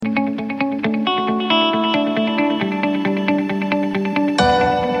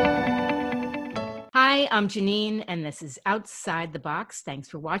I'm Janeane, and this is Outside the Box. Thanks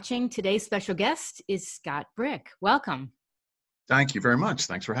for watching. Today's special guest is Scott Brick. Welcome. Thank you very much.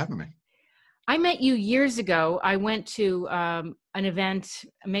 Thanks for having me. I met you years ago. I went to an event.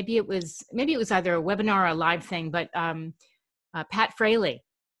 Maybe it was either a webinar or a live thing, but Pat Fraley,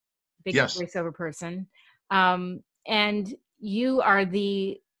 big voiceover person. And you are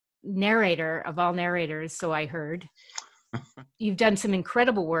the narrator of all narrators, so I heard. You've done some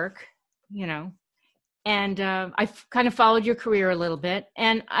incredible work, and I've kind of followed your career a little bit.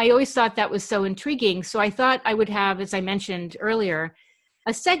 And I always thought that was so intriguing. So I thought I would have, as I mentioned earlier,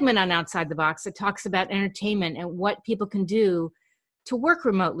 a segment on Outside the Box that talks about entertainment and what people can do to work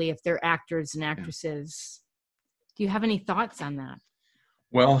remotely if they're actors and actresses. Do you have any thoughts on that?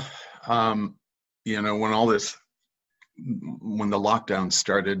 Well, when the lockdown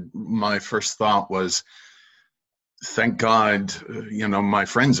started, my first thought was, thank God, my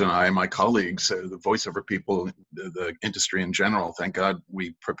friends and I, my colleagues, the voiceover people, the industry in general, thank God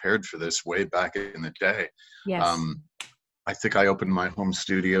we prepared for this way back in the day. Yes. I think I opened my home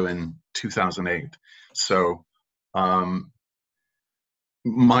studio in 2008. So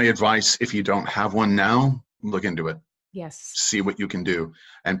my advice, if you don't have one now, look into it. Yes. See what you can do.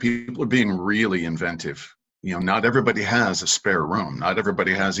 And people are being really inventive. Not everybody has a spare room. Not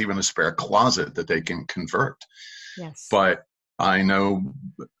everybody has even a spare closet that they can convert. Yes. But I know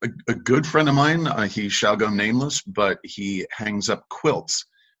a good friend of mine, he shall go nameless, but he hangs up quilts,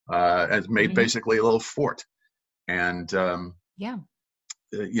 has made basically a little fort. And,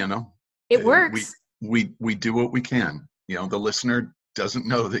 it works. We do what we can. The listener doesn't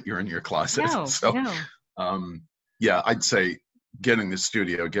know that you're in your closet. No. I'd say getting the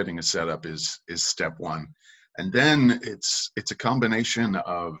studio, getting a setup is step one. And then it's a combination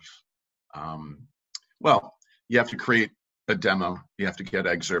of, you have to create a demo. You have to get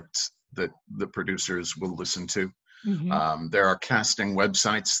excerpts that the producers will listen to. Mm-hmm. There are casting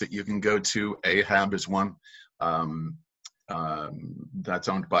websites that you can go to. Ahab is one. That's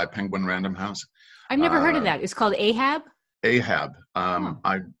owned by Penguin Random House. I've never heard of that. It's called Ahab? Ahab.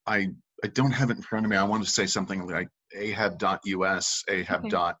 I don't have it in front of me. I want to say something like ahab.us, ahab.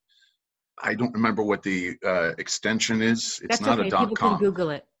 Okay. I don't remember what the extension is. It's That's not okay. a People .com. can Google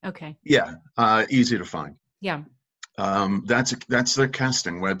it. Okay. Yeah, easy to find. Yeah. That's their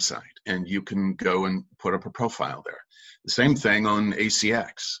casting website, and you can go and put up a profile there. The same thing on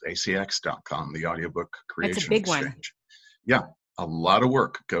acx.com, the audiobook creation That's a big exchange. one. Yeah, a lot of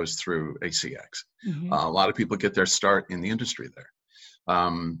work goes through ACX. Mm-hmm. A lot of people get their start in the industry there.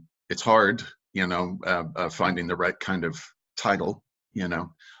 It's hard, finding the right kind of title,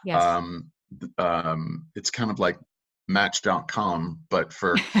 Yes. It's kind of like Match.com, but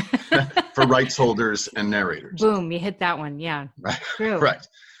for for rights holders and narrators. Boom, you hit that one. Yeah. Right. True. Right.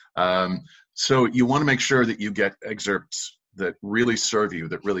 So you want to make sure that you get excerpts that really serve you,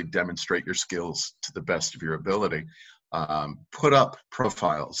 that really demonstrate your skills to the best of your ability. Put up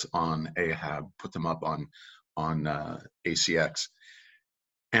profiles on Ahab, put them up on ACX,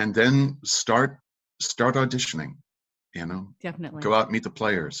 and then start auditioning. Definitely. Go out, meet the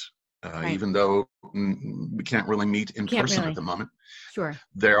players. Right. Even though we can't really meet in person at the moment. Sure.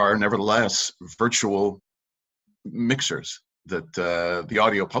 There are nevertheless virtual mixers that the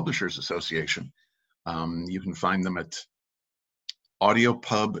Audio Publishers Association, you can find them at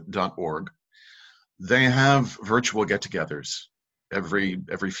audiopub.org. They have virtual get-togethers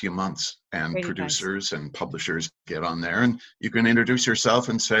every few months, and Great producers advice. and publishers get on there, and you can introduce yourself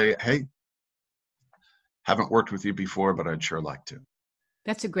and say, hey, haven't worked with you before, but I'd sure like to.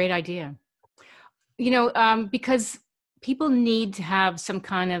 That's a great idea. Because people need to have some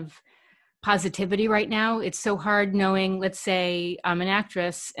kind of positivity right now. It's so hard knowing, let's say I'm an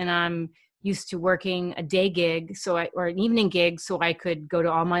actress and I'm used to working a day gig or an evening gig so I could go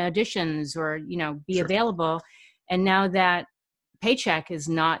to all my auditions or, be Sure. available. And now that paycheck is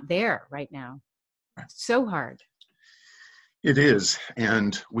not there right now. It's so hard. It is.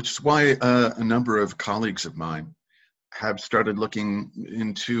 And which is why a number of colleagues of mine have started looking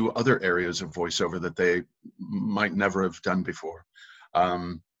into other areas of voiceover that they might never have done before.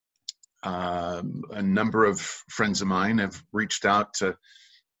 A number of friends of mine have reached out to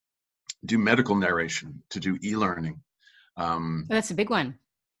do medical narration, to do e-learning. That's a big one.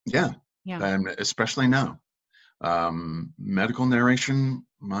 Yeah. Yeah. Especially now. Medical narration,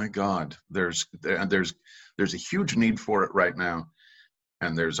 my God, there's a huge need for it right now,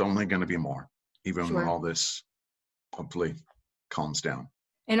 and there's only going to be more, even when all this hopefully calms down.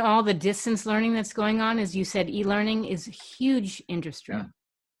 And all the distance learning that's going on, as you said, e-learning is a huge industry,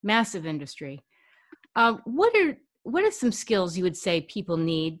 massive industry. What are some skills you would say people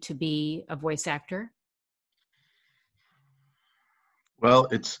need to be a voice actor? Well,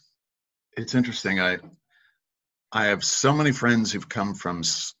 it's interesting. I have so many friends who've come from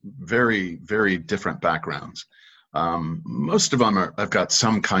very, very different backgrounds. Most of them have got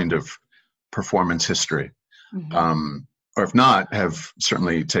some kind of performance history, or if not, have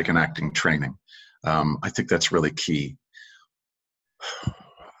certainly taken acting training. I think that's really key.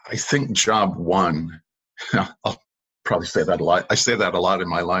 I think job one, I'll probably say that a lot. I say that a lot in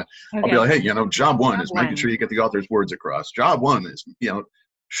my life. Okay. I'll be like, hey, job one is making sure you get the author's words across. Job one is,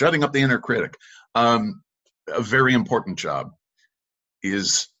 shutting up the inner critic. A very important job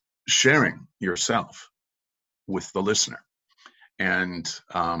is sharing yourself with the listener. And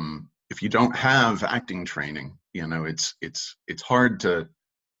if you don't have acting training, it's hard to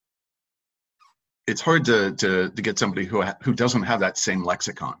get somebody who doesn't have that same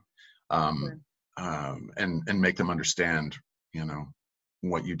lexicon, and make them understand,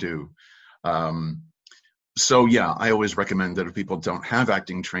 what you do. So yeah, I always recommend that if people don't have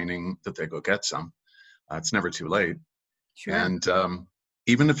acting training, that they go get some. It's never too late. Sure. And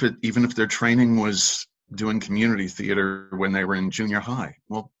even if their training was doing community theater when they were in junior high,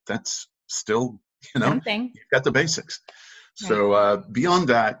 well, that's still, something. You've got the basics. Right. So beyond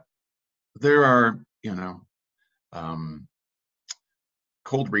that, there are,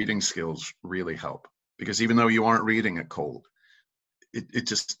 cold reading skills really help, because even though you aren't reading it cold,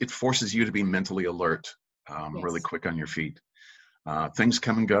 it forces you to be mentally alert, really quick on your feet. Things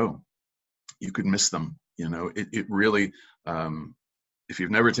come and go. You could miss them. It really, if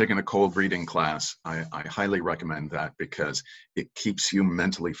you've never taken a cold reading class, I highly recommend that, because it keeps you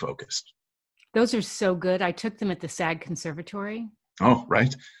mentally focused. Those are so good. I took them at the SAG Conservatory. Oh,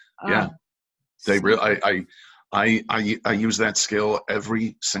 right. Yeah. They really, I use that skill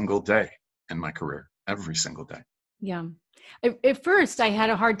every single day in my career, every single day. Yeah. At first I had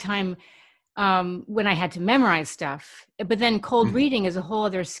a hard time when I had to memorize stuff, but then cold reading is a whole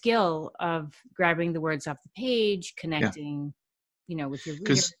other skill of grabbing the words off the page, connecting, with your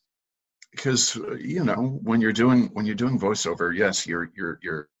reader. Because when you're doing voiceover, yes, you're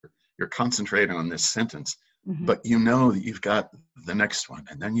concentrating on this sentence, but that you've got the next one,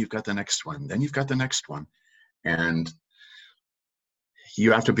 and then you've got the next one, and then you've got the next one, and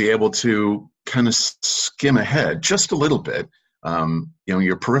you have to be able to kind of skim ahead just a little bit.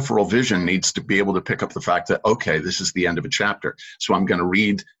 Your peripheral vision needs to be able to pick up the fact that, okay, this is the end of a chapter, so I'm going to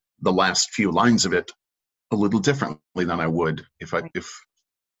read the last few lines of it a little differently than I would if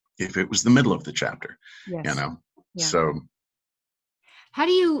it was the middle of the chapter. Yes. Yeah. So how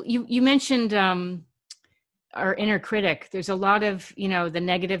do you mentioned our inner critic? There's a lot of the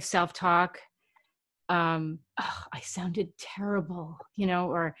negative self-talk. I sounded terrible,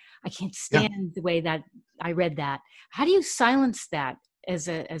 or I can't stand the way that I read that. How do you silence that as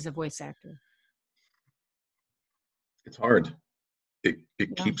a voice actor? It's hard.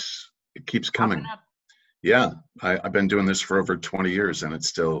 It keeps coming. Yeah, I've been doing this for over 20 years, and it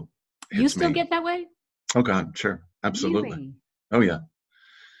still hits You still me. Get that way? Oh God, sure, absolutely. Really? Oh yeah.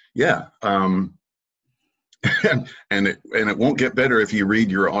 And it won't get better if you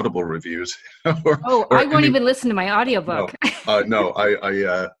read your Audible reviews. I won't even listen to my audiobook. No,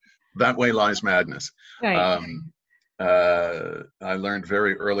 I that way lies madness. Right. I learned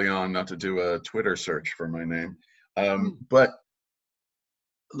very early on not to do a Twitter search for my name. But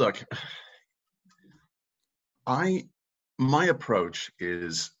look, my approach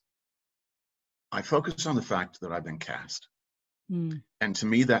is I focus on the fact that I've been cast. And to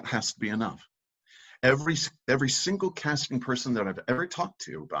me, that has to be enough. Every single casting person that I've ever talked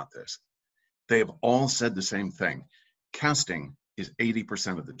to about this, they have all said the same thing. Casting is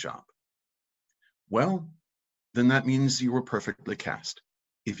 80% of the job. Well, then that means you were perfectly cast.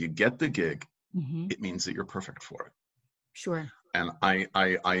 If you get the gig, it means that you're perfect for it. Sure. And I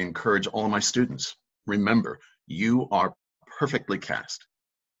encourage all my students, remember, you are perfectly cast,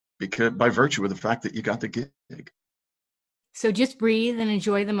 because by virtue of the fact that you got the gig. So just breathe and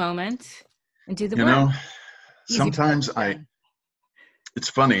enjoy the moment and do the work. Sometimes it's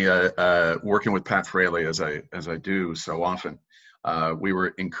funny, working with Pat Fraley as I do so often, we were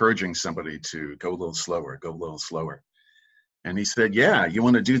encouraging somebody to go a little slower. And he said, yeah, you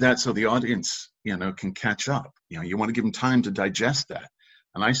want to do that so the audience, can catch up. You want to give them time to digest that.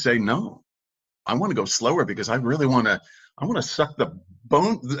 And I say, no, I want to go slower because I really want to suck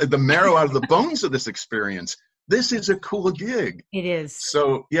the marrow out of the bones of this experience. This is a cool gig. It is.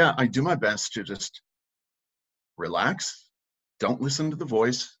 So yeah, I do my best to just relax, don't listen to the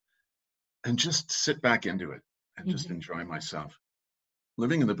voice, and just sit back into it and just enjoy myself.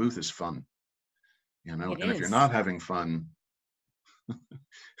 Living in the booth is fun, and if you're not having fun,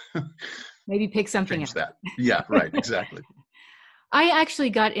 maybe pick something else. That. Yeah, right, exactly. I actually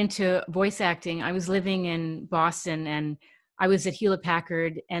got into voice acting. I was living in Boston, and I was at Hewlett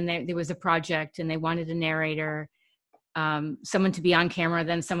Packard, and there was a project, and they wanted a narrator, someone to be on camera,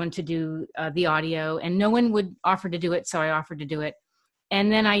 then someone to do the audio, and no one would offer to do it, so I offered to do it.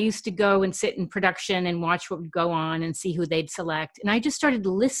 And then I used to go and sit in production and watch what would go on and see who they'd select. And I just started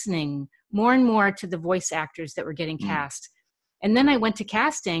listening more and more to the voice actors that were getting cast. And then I went to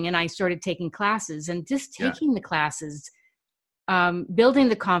casting, and I started taking classes, and just taking the classes, building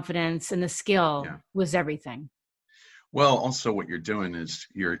the confidence and the skill was everything. Well, also what you're doing is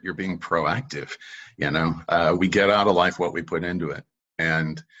you're being proactive. We get out of life what we put into it.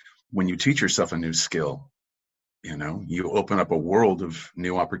 And when you teach yourself a new skill, you open up a world of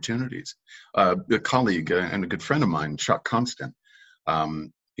new opportunities. A colleague and a good friend of mine, Chuck Constant,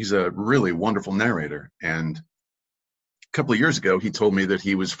 he's a really wonderful narrator. And a couple of years ago, he told me that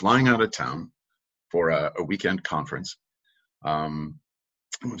he was flying out of town for a weekend conference.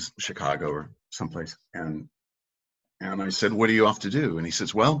 It was Chicago or someplace. And I said, what are you off to do? And he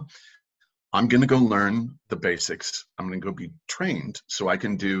says, well, I'm going to go learn the basics. I'm going to go be trained so I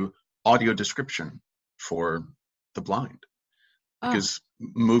can do audio description for the blind. Because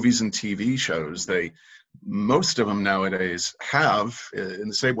movies and TV shows, most of them nowadays have, in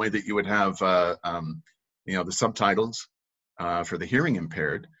the same way that you would have, the subtitles for the hearing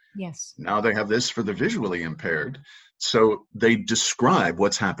impaired. Yes. Now they have this for the visually impaired. So they describe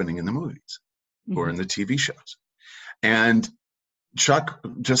what's happening in the movies or in the TV shows. And Chuck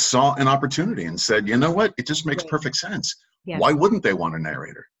just saw an opportunity and said, you know what? It just makes perfect sense. Yes. Why wouldn't they want a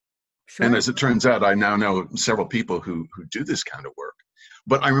narrator? Sure. And as it turns out, I now know several people who do this kind of work.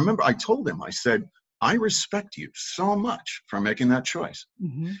 But I remember I told him, I said, I respect you so much for making that choice.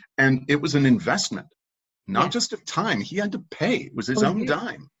 And it was an investment, not just of time. He had to pay. It was his own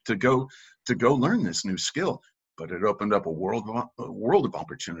dime to go learn this new skill. But it opened up a world of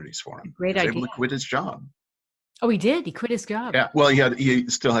opportunities for him. Great idea. He was able to quit his job. Oh, he did? He quit his job? Yeah. Well, he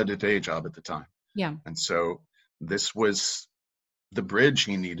still had a day job at the time. Yeah. And so this was the bridge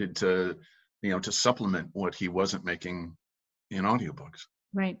he needed to supplement what he wasn't making in audiobooks.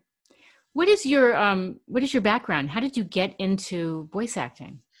 Right. What is your background? How did you get into voice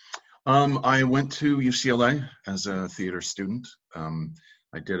acting? I went to UCLA as a theater student.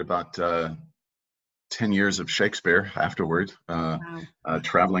 I did about 10 years of Shakespeare afterward,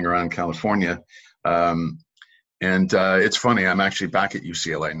 traveling around California. And it's funny, I'm actually back at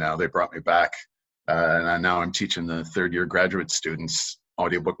UCLA now. They brought me back. And now I'm teaching the third-year graduate students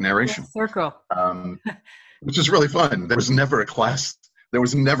audiobook narration. Circle. Which is really fun. There was never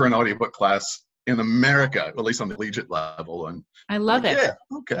an audiobook class in America, at least on the collegiate level. And I love it. Yeah,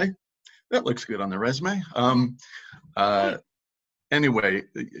 okay. That looks good on the resume. Anyway,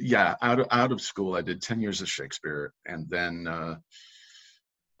 out of school, I did 10 years of Shakespeare. And then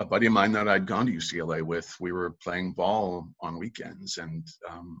a buddy of mine that I'd gone to UCLA with, we were playing ball on weekends, and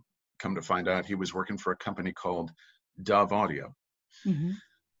come to find out he was working for a company called Dove Audio.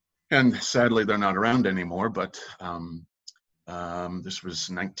 And sadly, they're not around anymore, but this was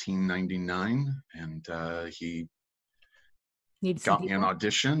 1999, and he got me an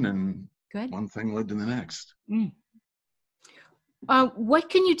audition, and one thing led to the next. What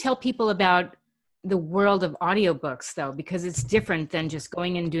can you tell people about the world of audiobooks, though? Because it's different than just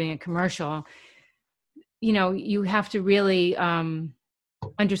going and doing a commercial. You have to really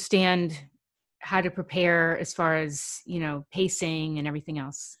understand how to prepare as far as, pacing and everything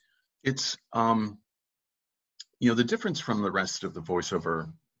else. It's, the difference from the rest of the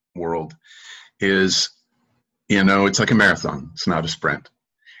voiceover world is, it's like a marathon. It's not a sprint.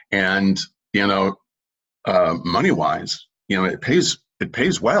 And, money-wise, it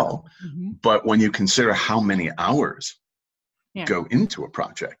pays well. But when you consider how many hours go into a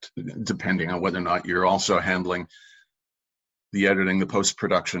project, depending on whether or not you're also handling the editing, the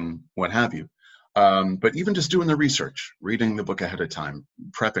post-production, what have you. But even just doing the research, reading the book ahead of time,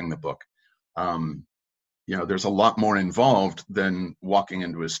 prepping the book, there's a lot more involved than walking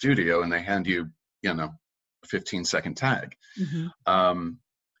into a studio and they hand you, a 15-second tag.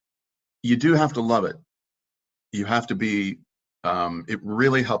 You do have to love it. You have to be, it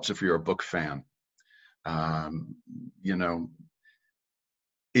really helps if you're a book fan.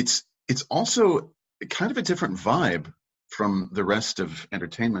 It's also kind of a different vibe from the rest of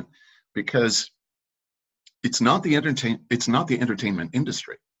entertainment, because it's not the entertainment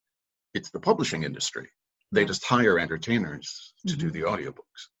industry. It's the publishing industry. They just hire entertainers to do the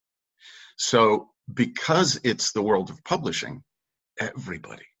audiobooks. So because it's the world of publishing,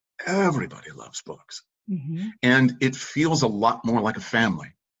 everybody loves books. And it feels a lot more like a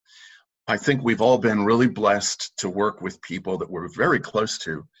family. I think we've all been really blessed to work with people that we're very close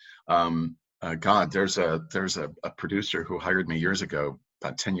to. God, there's a producer who hired me years ago,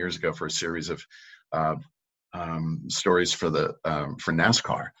 about 10 years ago, for a series of stories for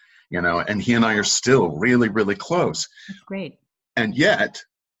NASCAR, and he and I are still really, really close. That's great. And yet,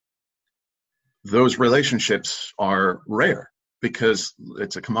 those relationships are rare because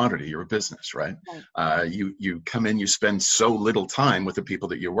it's a commodity. You're a business, right? You come in, you spend so little time with the people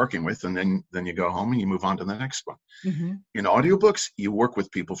that you're working with, and then you go home and you move on to the next one. Mm-hmm. In audiobooks, you work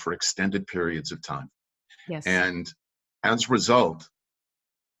with people for extended periods of time. Yes. And as a result,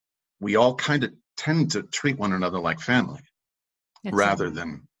 we all kind of tend to treat one another like family rather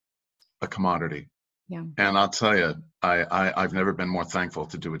than a commodity. Yeah. And I'll tell you, I've never been more thankful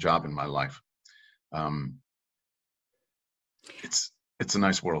to do a job in my life. It's a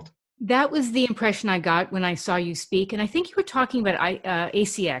nice world. That was the impression I got when I saw you speak. And I think you were talking about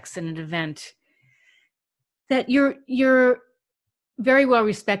ACX in an event, that you're very well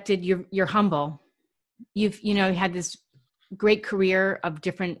respected. You're humble. You've had this great career of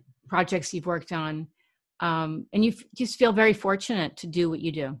different projects you've worked on. And you just feel very fortunate to do what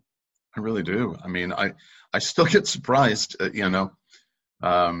you do. I really do. I mean, I still get surprised, I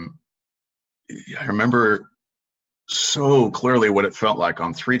remember so clearly what it felt like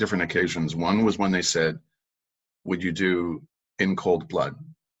on 3 different occasions. One was when they said, "Would you do In Cold Blood?"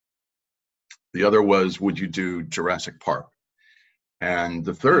 The other was, "Would you do Jurassic Park?" And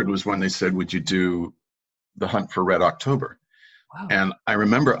the third was when they said, "Would you do The Hunt for Red October?" Wow. And I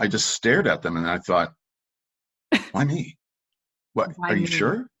remember I just stared at them and I thought, why me? What? Why are you me?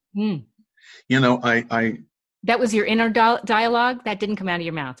 sure? Mm. I That was your inner dialogue? That didn't come out of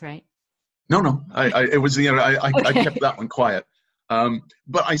your mouth, right? No. It was Okay. I kept that one quiet.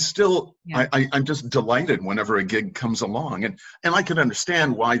 But I still, I'm just delighted whenever a gig comes along, and I can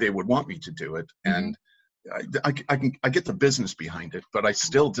understand why they would want me to do it, and I get the business behind it, but I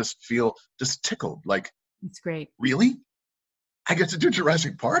still just feel just tickled. Like, it's great. Really? I get to do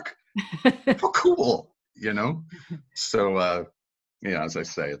Jurassic Park? How cool, So, as I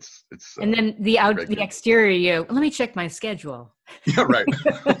say, it's. And then the exterior, let me check my schedule. Yeah, right.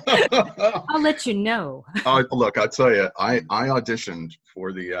 I'll let you know. Look, I'll tell you, I auditioned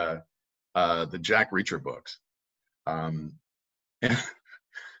for the Jack Reacher books, and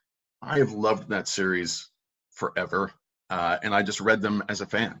I have loved that series forever, and I just read them as a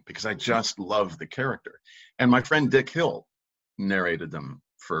fan because I just love the character. And my friend Dick Hill narrated them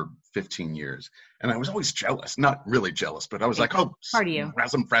for 15 years, and I was always jealous. Not really jealous, but I was like, "Oh, part of you,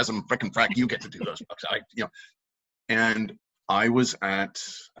 rasm, frasm, frickin' frack, you get to do those books." And I was at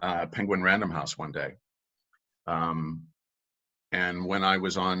Penguin Random House one day, and when I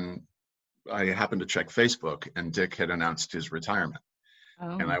was I happened to check Facebook, and Dick had announced his retirement.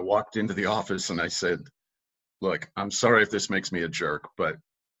 Oh. And I walked into the office and I said, "Look, I'm sorry if this makes me a jerk, but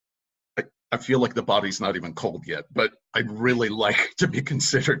I feel like the body's not even cold yet, but I'd really like to be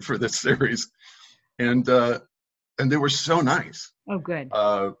considered for this series." And they were so nice. Oh, good.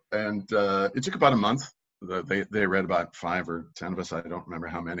 And it took about a month. They read about 5 or 10 of us. I don't remember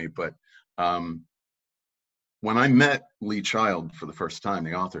how many, but when I met Lee Child for the first time,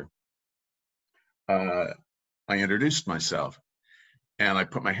 the author, I introduced myself, and I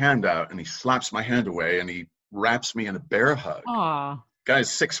put my hand out, and he slaps my hand away, and he wraps me in a bear hug. Aww. Guy's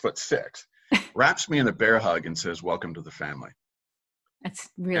 6'6", wraps me in a bear hug and says, "Welcome to the family." That's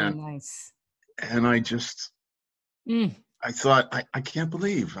really nice. And I just, I thought, I can't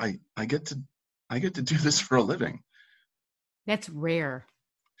believe I get to do this for a living. That's rare.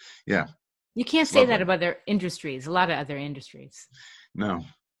 Yeah. You can't say that about other industries, a lot of other industries. No,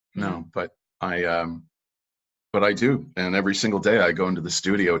 but I do. And every single day I go into the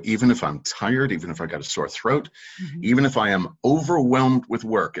studio, even if I'm tired, even if I got a sore throat, even if I am overwhelmed with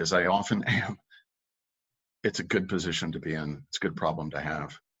work, as I often am, it's a good position to be in. It's a good problem to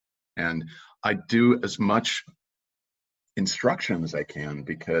have. And I do as much instruction as I can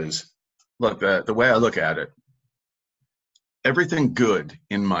because, look, the way I look at it, everything good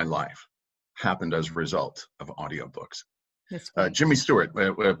in my life happened as a result of audiobooks. Jimmy Stewart,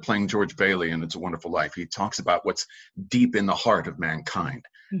 playing George Bailey in It's a Wonderful Life, he talks about what's deep in the heart of mankind.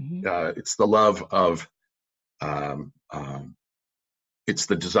 It's the love of, it's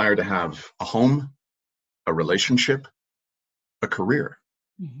the desire to have a home, a relationship, a career.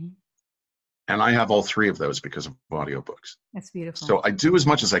 And I have all 3 of those because of audiobooks. That's beautiful. So I do as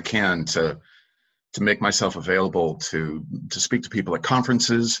much as I can to make myself available to speak to people at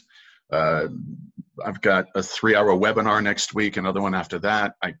conferences. I've got a 3-hour webinar next week, another one after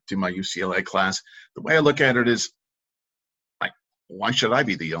that. I do my UCLA class. The way I look at it is, why should I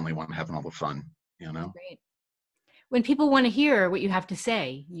be the only one having all the fun? You know? Great. When people want to hear what you have to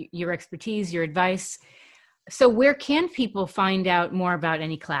say, your expertise, your advice, so where can people find out more about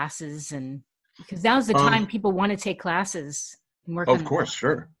any classes? And because now's the time people want to take classes and work on. Of course,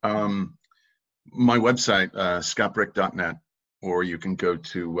 sure. My website, scottbrick.net, or you can go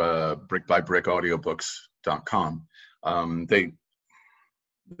to brickbybrickaudioBooks.com. They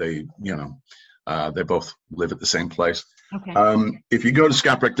both live at the same place. Okay. If you go to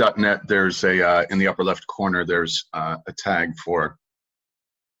scottbrick.net, there's in the upper left corner, there's a tag for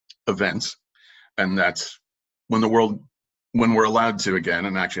events, and that's when we're allowed to again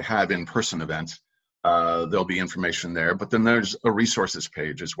and actually have in-person events. There'll be information there, but then there's a resources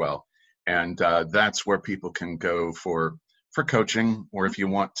page as well, and that's where people can go for coaching, or if you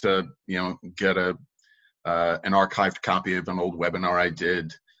want to, get an archived copy of an old webinar I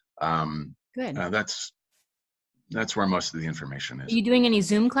did. Good. That's where most of the information is. Are you doing any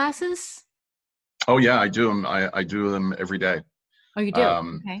Zoom classes? Oh yeah, I do them. I do them every day. Oh, you do?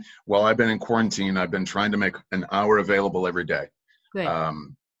 Okay. While I've been in quarantine, I've been trying to make an hour available every day. Good.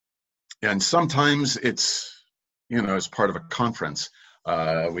 And sometimes it's, as part of a conference.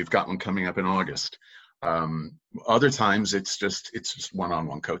 We've got one coming up in August. Other times it's just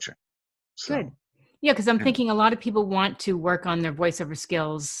one-on-one coaching. So, good. Yeah, because I'm thinking a lot of people want to work on their voiceover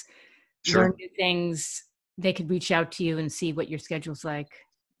skills, sure. learn new things. They could reach out to you and see what your schedule's like.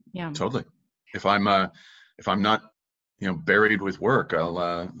 Yeah. Totally. If I'm not, buried with work,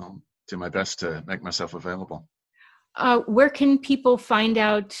 I'll do my best to make myself available. Where can people find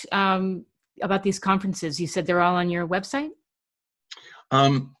out about these conferences? You said they're all on your website?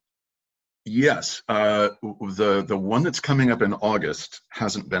 Yes. The one that's coming up in August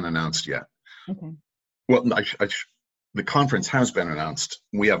hasn't been announced yet. Okay. Well, the conference has been announced.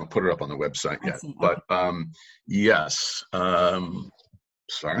 We haven't put it up on the website yet. But yes.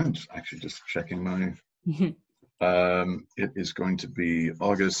 Sorry, I'm actually just checking my... it is going to be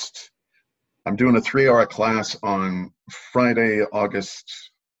August. I'm doing a 3-hour class on Friday, August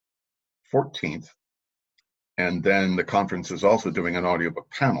 14th. And then the conference is also doing an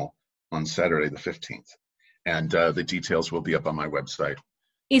audiobook panel on Saturday, the 15th. And the details will be up on my website.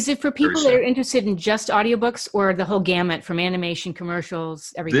 Is it for people that are interested in just audiobooks, or the whole gamut from animation,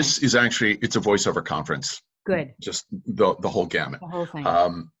 commercials, everything? This is actually, it's a voiceover conference. Good. Just the whole gamut. The whole thing.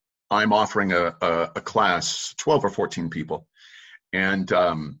 I'm offering a class, 12 or 14 people. And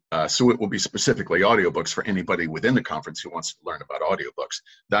so it will be specifically audiobooks for anybody within the conference who wants to learn about audiobooks.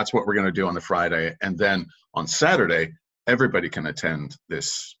 That's what we're going to do on the Friday. And then on Saturday, everybody can attend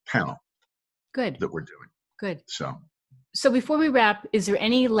this panel. Good. That we're doing. Good. So before we wrap, is there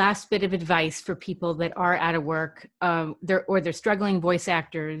any last bit of advice for people that are out of work, they're struggling voice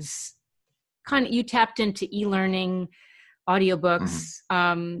actors? You tapped into e-learning, audiobooks.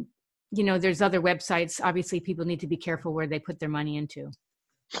 Mm-hmm. There's other websites. Obviously, people need to be careful where they put their money into.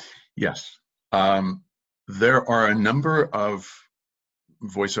 Yes. There are a number of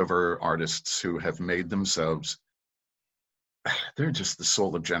voiceover artists who have made themselves, they're just the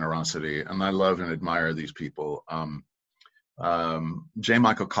soul of generosity. And I love and admire these people. J.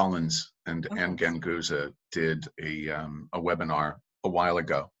 Michael Collins and Anne Ganguza did a webinar a while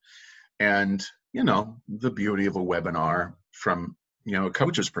ago. And, the beauty of a webinar from, a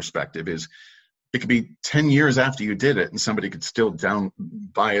coach's perspective is it could be 10 years after you did it and somebody could still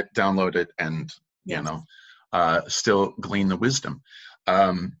buy it, download it, and, still glean the wisdom.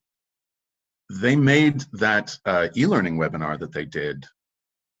 They made that e-learning webinar that they did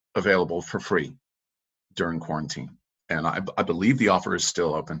available for free during quarantine. And I believe the offer is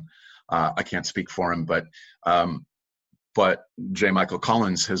still open. I can't speak for him, but J. Michael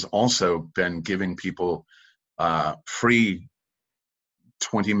Collins has also been giving people free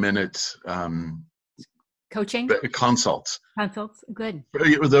 20-minute coaching consults. Good.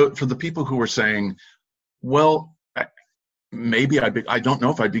 For the people who are saying, well, maybe I don't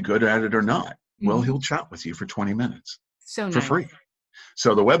know if I'd be good at it or not. Mm-hmm. Well, he'll chat with you for 20 minutes for free.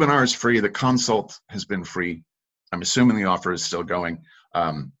 So the webinar is free. The consult has been free. I'm assuming the offer is still going.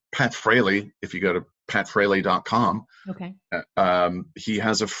 Pat Fraley, if you go to patfraley.com, he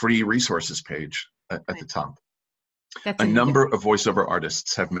has a free resources page at the top. A number of voiceover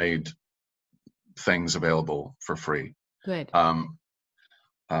artists have made things available for free. Good.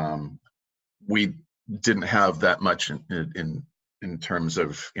 We didn't have that much in terms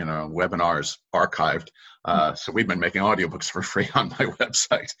of webinars archived, so we've been making audiobooks for free on my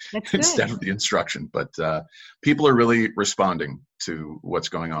website instead of the instruction. But people are really responding to what's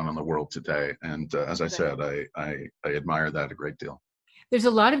going on in the world today, and as I said, I admire that a great deal. There's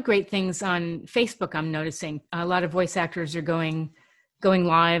a lot of great things on Facebook. I'm noticing a lot of voice actors are going going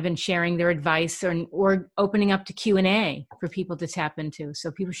live and sharing their advice, or opening up to Q&A for people to tap into. So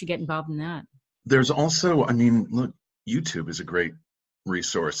people should get involved in that. There's also, I mean, look, YouTube is a great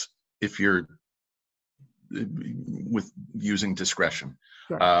resource if you're with using discretion.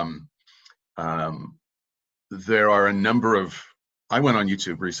 Sure. There are a number of, I went on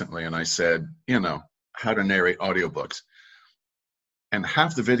YouTube recently and I said, how to narrate audiobooks. And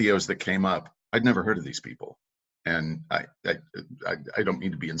half the videos that came up, I'd never heard of these people. And I don't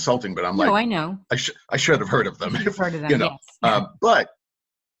mean to be insulting, but I'm like, no, I know. I should have heard of them. You've heard of them, yes. But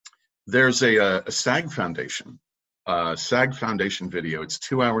there's a SAG Foundation video. It's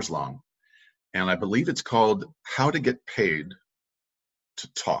 2 hours long. And I believe it's called How to Get Paid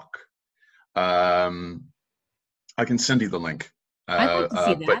to Talk. I can send you the link. I'd like to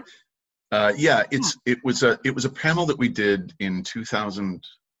see that. But it was a panel that we did in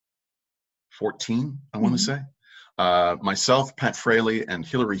 2014, I want to say. Myself, Pat Fraley, and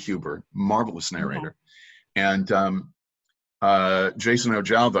Hillary Huber, marvelous narrator. And Jason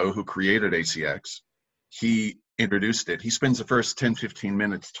Ojalvo, who created ACX, he introduced it. He spends the first 10, 15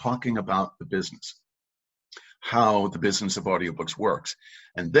 minutes talking about the business, how the business of audiobooks works.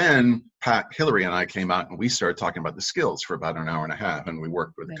 And then Pat, Hillary, and I came out and we started talking about the skills for about an hour and a half, and we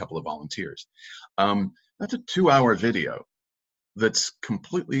worked with a couple of volunteers. That's a 2-hour video that's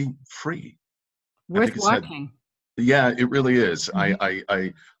completely free. Worth watching. Yeah, it really is.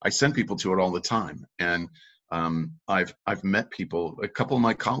 I send people to it all the time. And I've met people, a couple of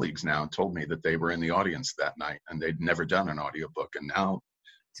my colleagues now told me that they were in the audience that night and they'd never done an audiobook, and now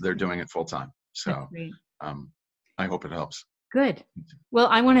they're doing it full time. So I hope it helps. Good. Well,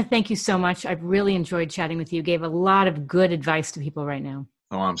 I want to thank you so much. I've really enjoyed chatting with you. You gave a lot of good advice to people right now.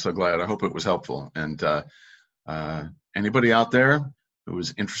 Oh, I'm so glad. I hope it was helpful. And anybody out there who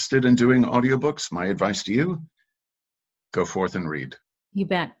is interested in doing audiobooks, my advice to you, go forth and read. You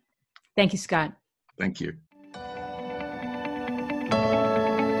bet. Thank you, Scott. Thank you.